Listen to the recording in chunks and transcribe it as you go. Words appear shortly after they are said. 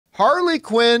Harley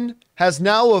Quinn has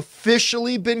now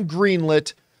officially been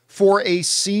greenlit for a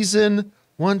season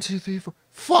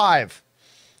 5.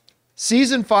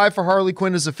 Season 5 for Harley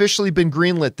Quinn has officially been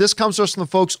greenlit. This comes to us from the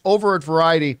folks over at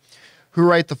Variety who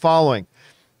write the following.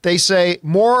 They say,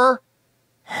 more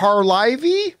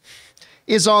Harlivy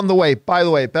is on the way. By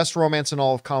the way, best romance in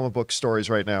all of comic book stories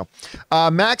right now.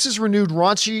 Max's renewed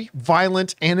raunchy,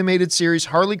 violent animated series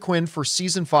Harley Quinn for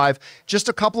season 5, just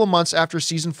a couple of months after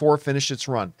season 4 finished its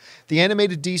run. The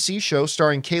animated DC show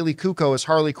starring Kaylee Cuoco as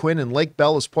Harley Quinn and Lake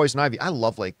Bell as Poison Ivy. I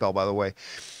love Lake Bell, by the way.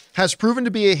 Has proven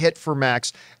to be a hit for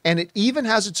Max, and it even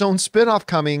has its own spinoff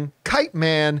coming, Kite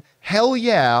Man, hell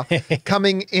yeah,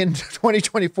 coming in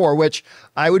 2024, which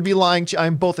I would be lying to.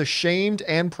 I'm both ashamed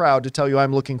and proud to tell you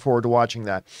I'm looking forward to watching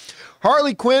that.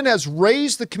 Harley Quinn has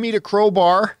raised the comedic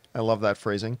crowbar, I love that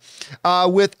phrasing,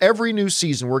 with every new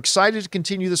season. We're excited to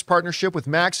continue this partnership with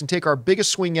Max and take our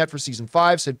biggest swing yet for season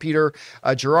 5, said Peter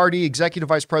Girardi, Executive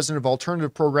Vice President of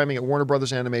Alternative Programming at Warner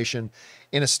Brothers Animation,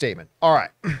 in a statement. All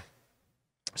right.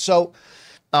 So,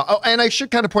 and I should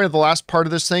kind of point out the last part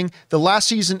of this thing. The last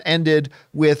season ended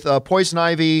with Poison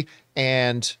Ivy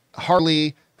and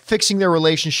Harley fixing their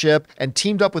relationship and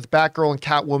teamed up with Batgirl and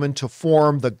Catwoman to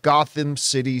form the Gotham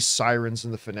City Sirens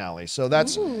in the finale. So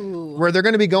that's where they're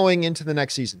going to be going into the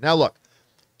next season. Now, look,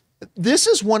 this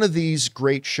is one of these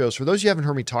great shows. For those of you who haven't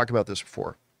heard me talk about this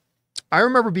before, I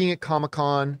remember being at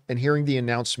Comic-Con and hearing the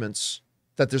announcements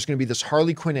that there's going to be this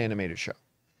Harley Quinn animated show.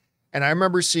 And I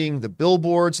remember seeing the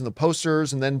billboards and the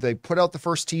posters, and then they put out the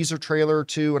first teaser trailer or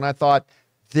two, and I thought,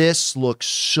 this looks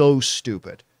so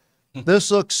stupid.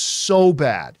 This looks so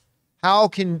bad. How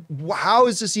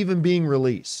is this even being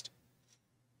released?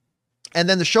 And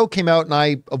then the show came out, and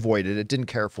I avoided it, didn't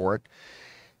care for it.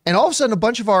 And all of a sudden, a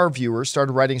bunch of our viewers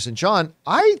started writing and saying, John,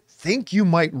 I think you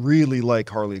might really like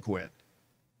Harley Quinn.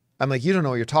 I'm like, you don't know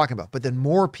what you're talking about. But then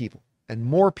more people and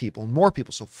more people and more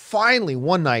people. So finally,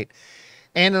 one night,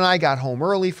 Ann and I got home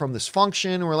early from this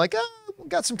function, and we're like, we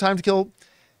got some time to kill.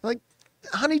 I'm like,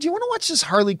 honey, do you want to watch this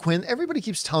Harley Quinn? Everybody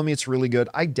keeps telling me it's really good.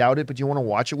 I doubt it, but do you want to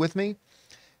watch it with me?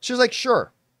 She was like,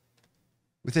 sure.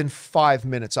 Within 5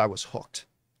 minutes, I was hooked.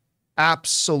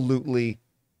 Absolutely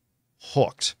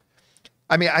hooked.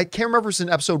 I mean, I can't remember if it's in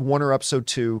episode 1 or episode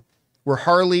 2 where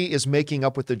Harley is making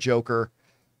up with the Joker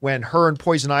when her and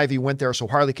Poison Ivy went there so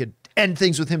Harley could end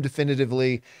things with him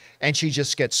definitively, and she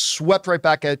just gets swept right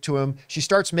back to him. She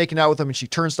starts making out with him, and she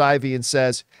turns to Ivy and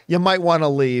says, you might want to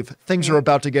leave. Things are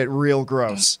about to get real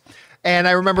gross. And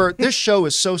I remember this show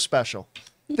is so special.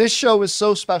 This show is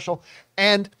so special.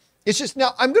 And it's just,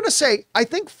 now I'm going to say, I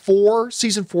think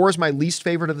season 4 is my least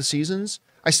favorite of the seasons.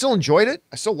 I still enjoyed it.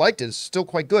 I still liked it. It's still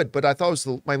quite good, but I thought it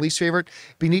was my least favorite.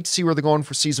 It'd be neat to see where they're going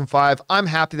for season 5. I'm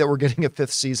happy that we're getting a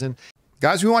 5th season.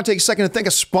 Guys, we want to take a second to thank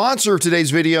a sponsor of today's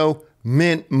video,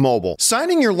 Mint Mobile.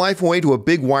 Signing your life away to a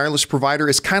big wireless provider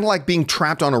is kind of like being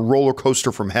trapped on a roller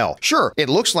coaster from hell. Sure, it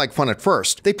looks like fun at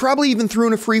first. They probably even threw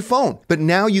in a free phone, but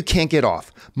now you can't get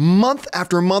off. Month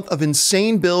after month of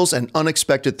insane bills and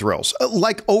unexpected thrills,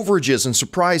 like overages and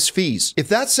surprise fees. If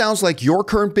that sounds like your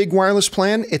current big wireless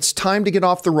plan, it's time to get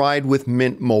off the ride with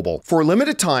Mint Mobile. For a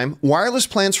limited time, wireless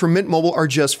plans from Mint Mobile are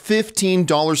just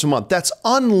 $15 a month. That's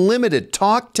unlimited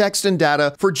talk, text, and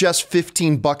data for just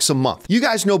 $15 a month. You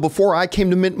guys know before I came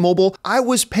to Mint Mobile, I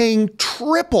was paying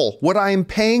triple what I am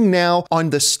paying now on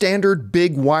the standard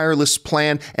big wireless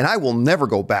plan, and I will never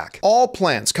go back. All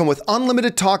plans come with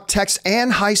unlimited talk, text,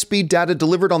 and high-speed data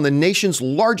delivered on the nation's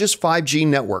largest 5G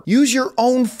network. Use your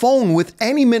own phone with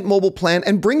any Mint Mobile plan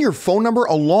and bring your phone number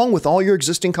along with all your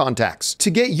existing contacts. To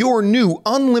get your new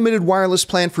unlimited wireless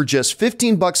plan for just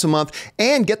 $15 a month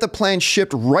and get the plan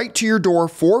shipped right to your door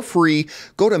for free,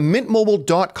 go to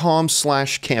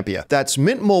mintmobile.com/Campea. That's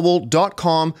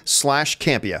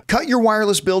mintmobile.com/Campea. Cut your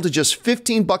wireless bill to just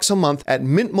 $15 a month at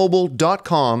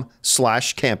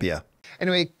mintmobile.com/Campea.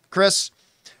 Anyway, Chris,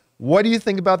 what do you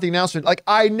think about the announcement? Like,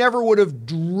 I never would have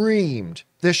dreamed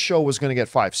this show was going to get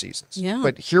 5 seasons. Yeah.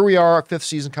 But here we are, 5th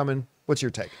season coming. What's your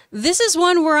take? This is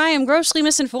one where I am grossly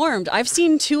misinformed. I've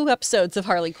seen 2 episodes of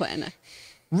Harley Quinn.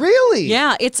 Really?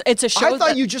 Yeah, it's a show. I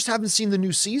thought you just haven't seen the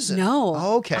new season. No.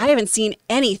 Oh, okay. I haven't seen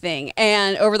anything.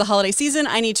 And over the holiday season,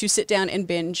 I need to sit down and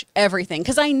binge everything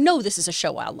because I know this is a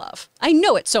show I'll love. I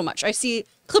know it so much. I see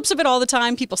clips of it all the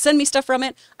time. People send me stuff from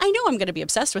it. I know I'm going to be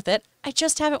obsessed with it. I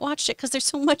just haven't watched it because there's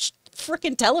so much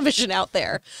freaking television out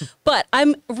there. But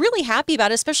I'm really happy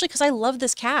about it, especially because I love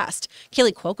this cast.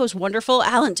 Kaylee Cuoco's wonderful.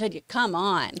 Alan Tudyk, come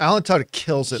on. Alan Tudyk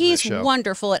kills it in this show. He's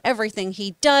wonderful at everything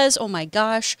he does. Oh my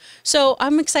gosh. So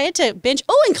I'm excited to binge.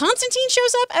 Oh, and Constantine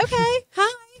shows up. Okay.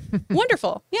 Hi.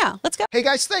 Wonderful. Yeah, let's go. Hey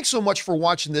guys, thanks so much for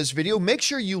watching this video. Make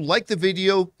sure you like the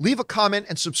video, leave a comment,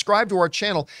 and subscribe to our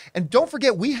channel. And don't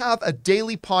forget, we have a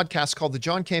daily podcast called the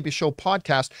John Campea Show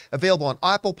podcast, available on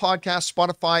Apple Podcasts,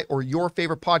 Spotify, or your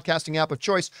favorite podcasting app of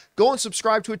choice. Go and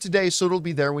subscribe to it today so it'll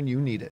be there when you need it.